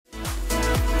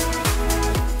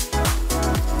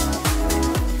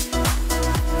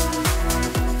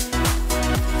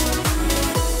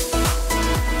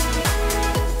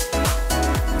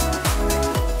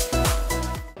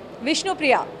విష్ణు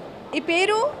ప్రియ ఈ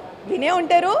పేరు వినే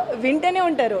ఉంటారు వింటనే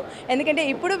ఉంటారు ఎందుకంటే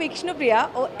ఇప్పుడు విష్ణు ప్రియ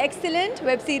ఓ ఎక్సలెంట్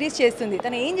వెబ్ సిరీస్ చేస్తుంది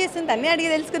తను ఏం చేస్తుంది అన్నీ అడిగి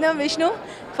తెలుసుకుందాం Vishnu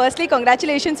firstly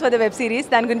congratulations for the web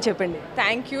series దాని గురించి చెప్పండి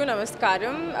థ్యాంక్ యూ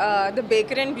నమస్కారం the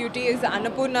baker and beauty is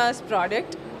Annapurna's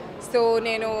product so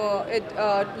నేను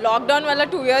లాక్డౌన్ వల్ల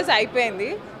 2 years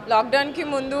అయిపోయింది లాక్డౌన్కి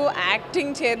ముందు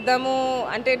యాక్టింగ్ చేద్దాము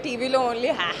అంటే టీవీలో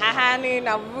ఓన్లీ హ్యా అని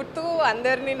నవ్వుతూ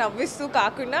అందరినీ నవ్విస్తూ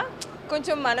కాకుండా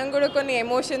కొంచెం మనం కూడా కొన్ని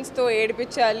ఎమోషన్స్తో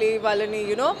ఏడిపించాలి వాళ్ళని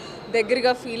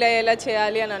దగ్గరగా ఫీల్ అయ్యేలా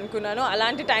చేయాలి అని అనుకున్నాను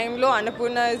అలాంటి టైంలో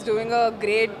Annapurna is doing a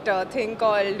great thing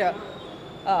called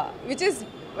which is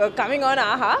coming on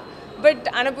ఆహా బట్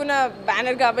అన్నపూర్ణ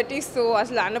బ్యానర్ కాబట్టి సో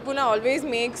అసలు Annapurna always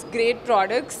makes great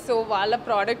products so వాళ్ళ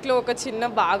ప్రోడక్ట్లో ఒక చిన్న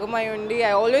భాగమై ఉండి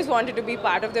I always wanted to be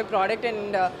part of the product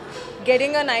and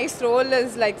getting a nice role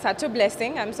is like such a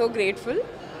blessing I'm so grateful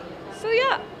so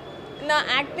yeah నా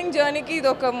acting జర్నీకి ఇది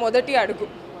ఒక మొదటి అడుగు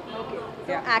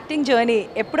యాక్టింగ్ జర్నీ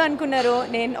ఎప్పుడు అనుకున్నారు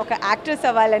నేను ఒక యాక్ట్రెస్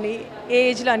అవ్వాలని ఏ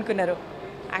ఏజ్లో అనుకున్నారు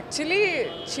యాక్చువల్లీ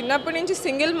చిన్నప్పటి నుంచి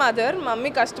సింగిల్ మదర్ మమ్మీ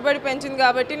కష్టపడి పెంచింది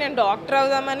కాబట్టి నేను డాక్టర్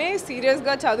అవుదామని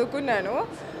సీరియస్గా చదువుకున్నాను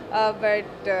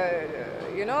but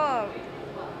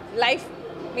life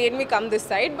made me come this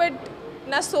side but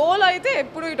నా సోల్ అయితే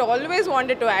ఎప్పుడు it always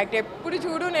wanted to act ఎప్పుడు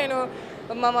చూడు నేను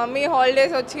మా మమ్మీ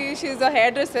హాలిడేస్ వచ్చి she is a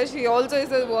hair dresser she also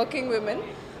is a working women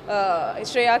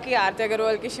శ్రేయాకి Aarti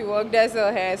అగర్వాల్కి she worked as a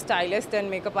hair stylist and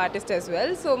makeup artist as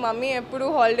well so mummy ఎప్పుడు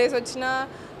holidays వచ్చినా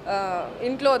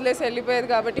ఇంట్లో వదిలేసి వెళ్ళిపోయేది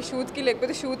కాబట్టి షూట్కి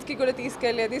లేకపోతే షూట్స్కి కూడా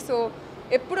తీసుకెళ్ళేది సో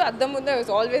ఎప్పుడు అద్దం ముందు I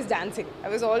was always dancing I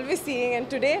was always seeing and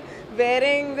today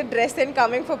wearing the dress and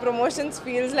coming for promotions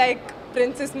feels like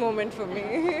princess moment for me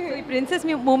ఈ ప్రిన్సెస్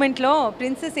మూమెంట్లో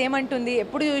ప్రిన్సెస్ ఏమంటుంది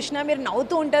ఎప్పుడు చూసినా మీరు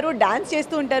నవ్వుతూ ఉంటారు డాన్స్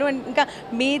చేస్తూ ఉంటారు ఇంకా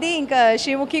మీది ఇంకా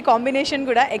శ్రీముఖి కాంబినేషన్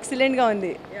కూడా ఎక్సలెంట్గా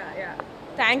ఉంది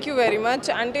థ్యాంక్ యూ వెరీ మచ్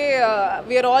అంటే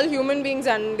వీఆర్ ఆల్ హ్యూమన్ బీయింగ్స్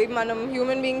అండి మనం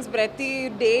హ్యూమన్ బీయింగ్స్ ప్రతి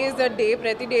డే ఇస్ అ డే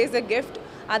ప్రతి డే ఇస్ అ గిఫ్ట్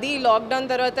అది లాక్డౌన్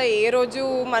తర్వాత ఏ రోజు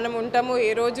మనం ఉంటామో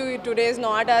ఏ రోజు ఈ 2 days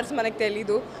నాట్ అవర్స్ మనకు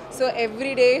తెలీదు so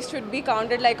every day should be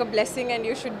counted like a blessing and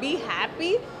you should be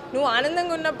happy నువ్వు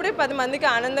ఆనందంగా ఉన్నప్పుడే 10 మందికి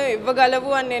ఆనందం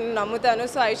ఇవ్వగలవు అని నేను నమ్ముతాను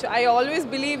so I always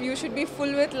believe you should be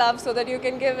full with love so that you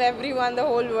can give every one the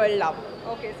whole world love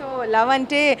okay so love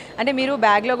అంటే మీరు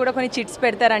బ్యాగ్లో కూడా కొన్ని చిట్స్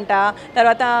పెడతారంట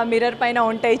తర్వాత మిర్రర్ పైన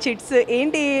ఉంటాయి చిట్స్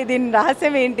ఏంటి దీని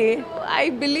రహస్యం ఏంటి I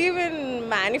believe in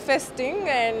manifesting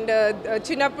and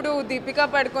చిన్నప్పుడు దీపికా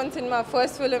పడుకోన్ సినిమా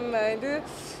ఫస్ట్ ఫిలిం ఇది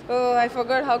I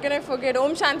forgot how can I forget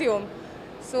Om Shanti Om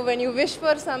so when you wish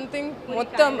for something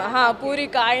మొత్తం puri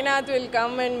కాయినాత్ will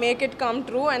come and make it come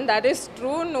true and that is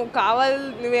true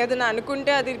నువ్వు ఏదైనా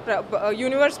అనుకుంటే అది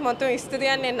universe మొత్తం ఇస్తుంది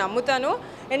అని నేను నమ్ముతాను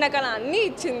అండ్ నాకు అలా అన్నీ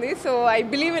ఇచ్చింది so I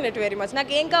believe in it very much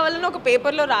నాకు ఏం కావాలని ఒక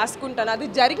పేపర్లో రాసుకుంటాను అది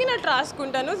జరిగినట్టు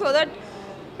రాసుకుంటాను so that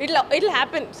it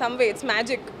happen some way it's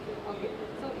magic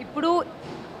so ఇప్పుడు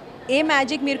ఏ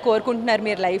మ్యాజిక్ మీరు కోరుకుంటున్నారు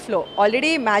మీరు లైఫ్లో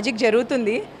ఆల్రెడీ మ్యాజిక్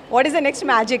జరుగుతుంది what is the next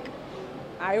magic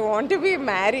I want to be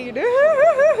married.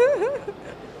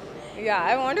 Yeah,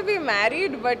 I want to be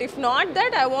married, but if not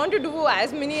that, I want to do as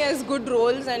many as good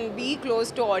roles and be close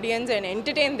to audience and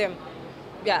entertain them.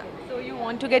 Yeah. So you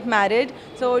want to get married.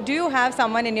 So do you have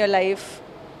someone in your life?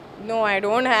 No, I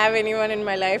don't have anyone in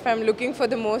my life. I'm looking for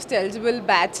the most eligible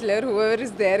bachelor, whoever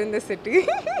is there in the city.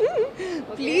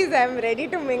 Please, I'm ready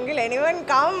to mingle. Anyone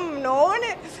come? No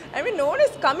one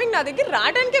is coming. నా దగ్గర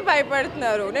రావడానికే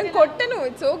భయపడుతున్నారు నేను కొట్టను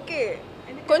it's okay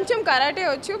కొంచెం karate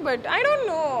వచ్చు but I don't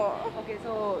know okay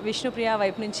so Vishnupriya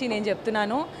వైపు నుంచి నేను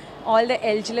చెప్తున్నాను ఆల్ ద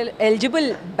ఎలిజిబుల్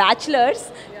బ్యాచులర్స్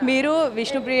మీరు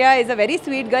Vishnupriya is a very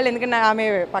sweet girl ఎందుకంటే ఆమె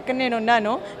పక్కన నేను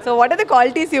ఉన్నాను so what are the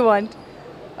qualities you want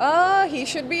he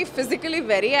should be physically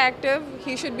very active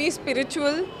he should be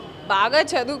spiritual బాగా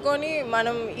చదువుకొని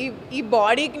మనం ఈ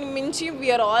బాడీకి మించి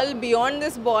we are all beyond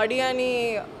this body అని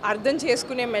అర్థం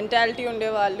చేసుకునే మెంటాలిటీ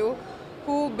ఉండేవాళ్ళు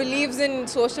who believes in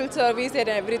social service and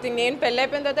everything నేను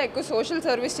పెళ్ళైపోయిన తర్వాత ఎక్కువ సోషల్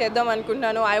సర్వీస్ చేద్దాం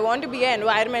అనుకుంటున్నాను I want be a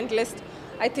ఎన్వైర్మెంటలిస్ట్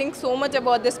I think so much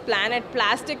about this planet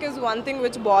plastic is one thing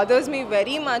which bothers me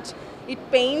very much it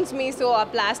pains me so ఆ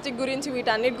plastic గురించి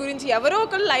వీటన్నిటి గురించి ఎవరో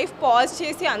ఒకరు లైఫ్ పాజ్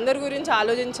చేసి అందరి గురించి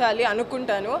ఆలోచించాలి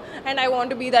అనుకుంటాను and I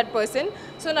want be that person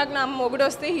so నాకు నా మొగుడు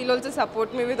వస్తే heal also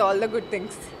support me with all the good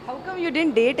things how come you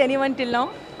dent date anyone till now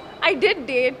I did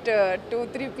date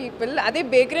 2-3 people. Ade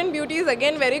baker and beauty is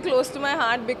again very close to my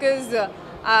heart because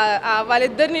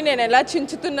వాళ్ళిద్దరిని నేను ఎలా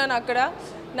చించుతున్నాను అక్కడ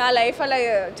నా life అలా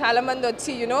చాలామంది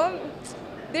వచ్చి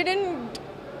they didn't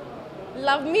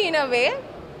love me in a way.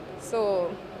 So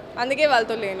అందుకే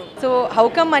వాళ్ళతో లేను. సో హౌ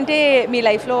కమ్ అంటే మీ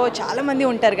లైఫ్లో చాలామంది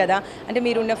ఉంటారు కదా, అంటే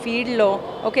మీరున్న ఫీల్డ్లో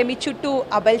ఓకే మీ చుట్టూ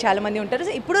అబ్బాయిలు చాలామంది ఉంటారు,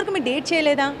 సో ఇప్పటివరకు మీరు డేట్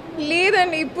చేయలేదా?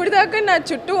 లేదండి, ఇప్పుడు దాకా నా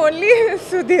చుట్టూ ఓన్లీ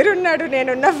సుధీర్ ఉన్నాడు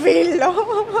నేనున్న ఫీల్డ్లో.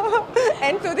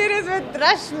 And Sudheer is with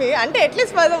Rashmi, అంటే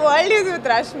at least for the world is with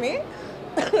Rashmi.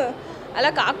 అలా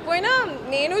కాకపోయినా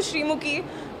నేను శ్రీముఖి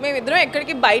మేమిద్దరం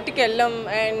ఎక్కడికి బయటికి వెళ్ళాం.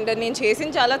 అండ్ నేను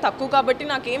చేసింది చాలా తక్కువ కాబట్టి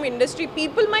నాకేం industry,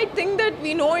 people might think that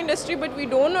we know industry but we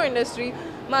don't know industry.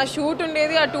 మా షూట్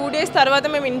ఉండేది ఆ 2 days తర్వాత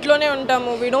మేము ఇంట్లోనే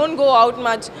ఉంటాము, we don't go out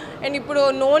much. And ఇప్పుడు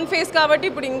నోన్ ఫేస్ కాబట్టి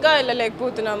ఇప్పుడు ఇంకా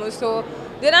వెళ్ళలేకపోతున్నాము. So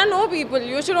there are know people,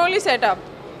 you should only setup.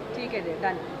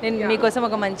 నేను మీకోసం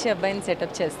ఒక మంచి అబ్బాయిని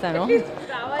సెటప్ చేస్తాను,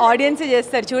 ఆడియన్స్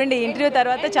చేస్తారు చూడండి, ఇంటర్వ్యూ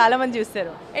తర్వాత చాలా మంది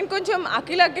చూస్తారు. అండ్ కొంచెం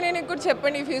అఖిల్ అక్కినేని కూడా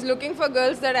చెప్పండి, if is looking for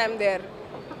girls that I'm there.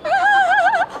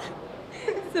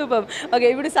 Super. Okay,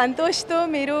 ఇప్పుడు సంతోష్తో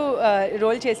మీరు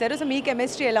రోల్ చేశారు, సో మీ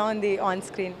కెమిస్ట్రీ ఎలా ఉంది on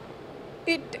screen?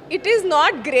 It is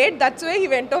not great, that's why he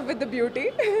went off with the beauty.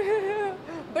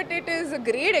 But it is a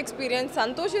great experience.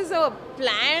 Santosh is a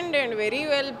planned and very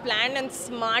well planned and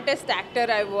smartest actor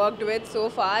I've worked with so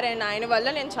far, and ఆయన వల్ల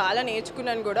నేను చాలా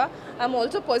నేర్చుకున్నాను కూడా. I'm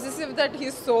also possessive that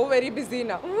he's so very busy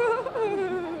now.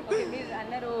 మీరు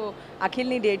అన్నారు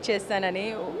అఖిల్ని date చేస్తానని,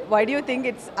 why do you think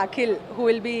it's Akhil who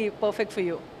will be perfect for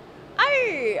you?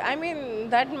 I mean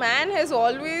that man has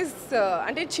always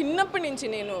అంటే చిన్నప్పటి నుంచి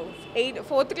నేను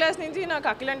 4th class నుంచి నాకు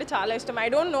అఖిల్ అంటే చాలా ఇష్టం. ఐ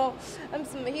డోంట్ నో,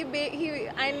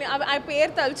 ఆ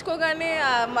పేరు తలుచుకోగానే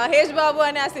మహేష్ బాబు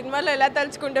అని ఆ సినిమాలో ఎలా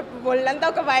తలుచుకుంటే ఒళ్ళంతా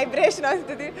ఒక వైబ్రేషన్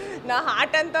వస్తుంది, నా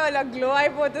హార్ట్ అంతా అలా గ్లో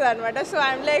అయిపోతుంది అనమాట. So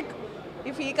I'm like,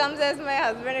 if he comes as my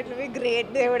husband it will be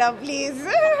great, దేవుడా please.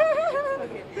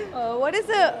 What is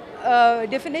the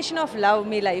definition of love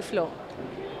మీ లైఫ్లో?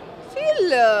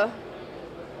 Feel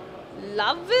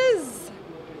love is,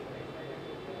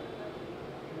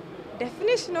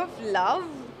 definition of love,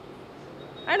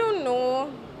 I don't know.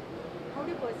 How do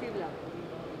you perceive love?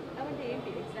 Love ante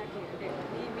enti exactly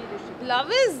ante మీ దృష్టిలో?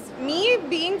 Love is me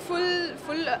being full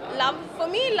love. For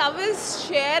me love is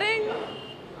sharing,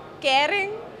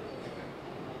 caring,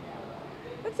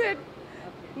 that's it.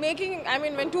 Making, I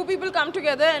mean when two people come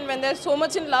together and when there's so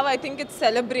much in love, I think it's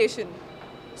celebration.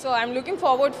 So I'm looking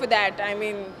forward for that. I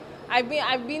mean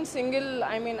I've been single,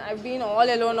 I mean I've been all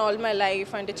alone all my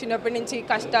life. అంటే చిన్నప్పటి నుంచి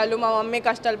కష్టాలు, మా mummy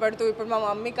కష్టాలు పడుతూ, ఇప్పుడు మా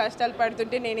mummy కష్టాలు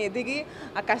పడుతుంటే నేను ఎదిగి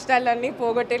ఆ కష్టాలన్నీ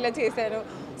పోగొట్టేలా చేశాను.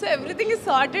 So everything is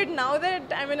sorted now that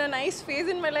I'm in a nice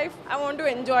phase in my life. I want to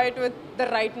enjoy it with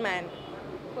the right man.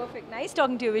 Perfect. Nice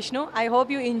talking to you, Vishnu. I hope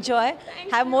you enjoy,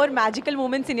 have more magical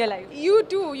moments in your life. You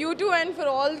too, and for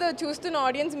all the చూస్తున్న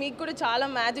audience మీకు కూడా చాలా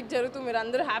magic జరుగుతూ మీరు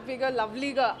అందరూ హ్యాపీగా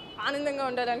లవ్లీగా ఆనందంగా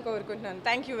ఉండాలని కోరుకుంటున్నాను.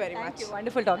 Thank you very much.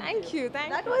 Wonderful talk. Thank you.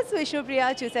 That was Vishnu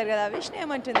ప్రియ. చూశారు కదా, విష్ణు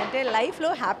ఏమంటుందంటే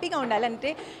లైఫ్లో హ్యాపీగా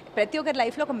ఉండాలంటే ప్రతి ఒక్కరి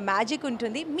లైఫ్లో ఒక మ్యాజిక్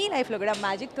ఉంటుంది. మీ లైఫ్లో కూడా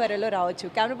మ్యాజిక్ త్వరలో రావచ్చు.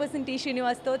 కెమెరా పర్సన్ టీ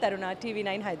శ్రీనివాస్తో తరుణ,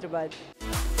 TV9 హైదరాబాద్.